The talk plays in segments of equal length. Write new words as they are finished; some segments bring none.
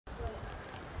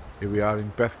Here we are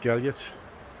in Beddgelert.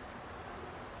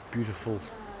 Beautiful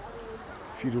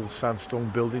feudal sandstone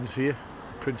buildings here.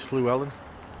 Prince Llewellyn.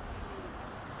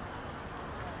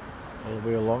 All the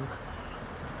way along.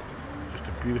 Just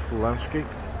a beautiful landscape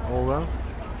all round.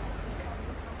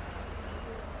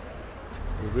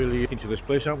 We're really into this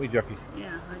place, aren't we, Jackie?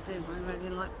 Yeah, I do. I really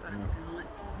like Beddgelert.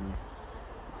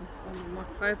 It's one of my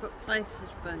favourite places,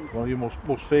 Beddgelert. One of your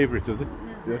most favourite, is it?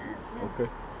 Yeah.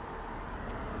 Okay.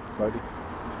 Tidy.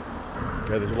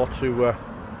 Yeah, there's a lot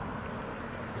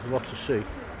to see.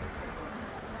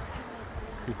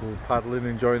 People were paddling,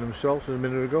 enjoying themselves a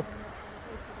minute ago.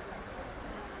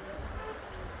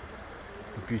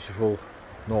 The beautiful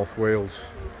North Wales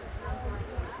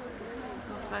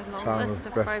town of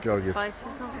Beddgelert.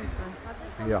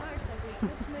 Yeah,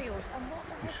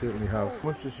 you certainly have.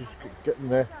 Once this is getting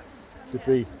there to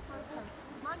be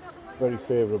very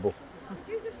favourable.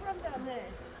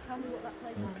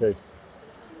 Okay.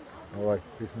 Alright,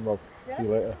 peace and love. See you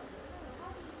later.